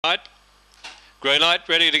Green light,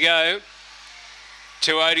 ready to go.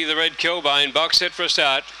 280 the red Kilbane, box set for a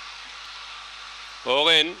start. All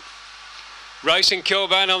in. Racing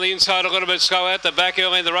Kilbane on the inside, a little bit slow at the back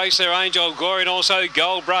early in the race there. Angel Glory and also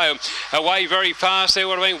Gold Bro. Away very fast there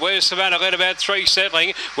would have been Where's Savannah, led about 3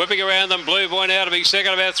 settling. Whipping around them, Blue Boy now to be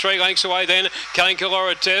second, about 3 lengths away then.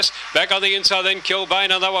 Kankaloa Test. Back on the inside then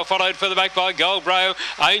Kilbane, and they were followed further back by Gold Bro.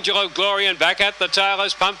 Angel of Glory, and back at the tail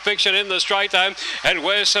is Pump Fiction in the straight though. And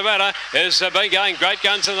Where's Savannah has been going. Great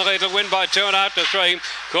Guns in the lead to win by 2.5 to 3.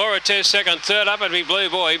 Cora Test second, third up would be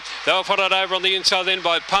Blue Boy. They were followed over on the inside then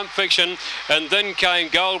by Pump Fiction. And then came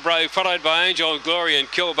Gold Bro, followed by Angel of Glory and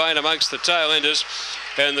Kilbane amongst the tail enders.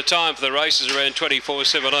 And the time for the race is around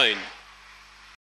 24:17.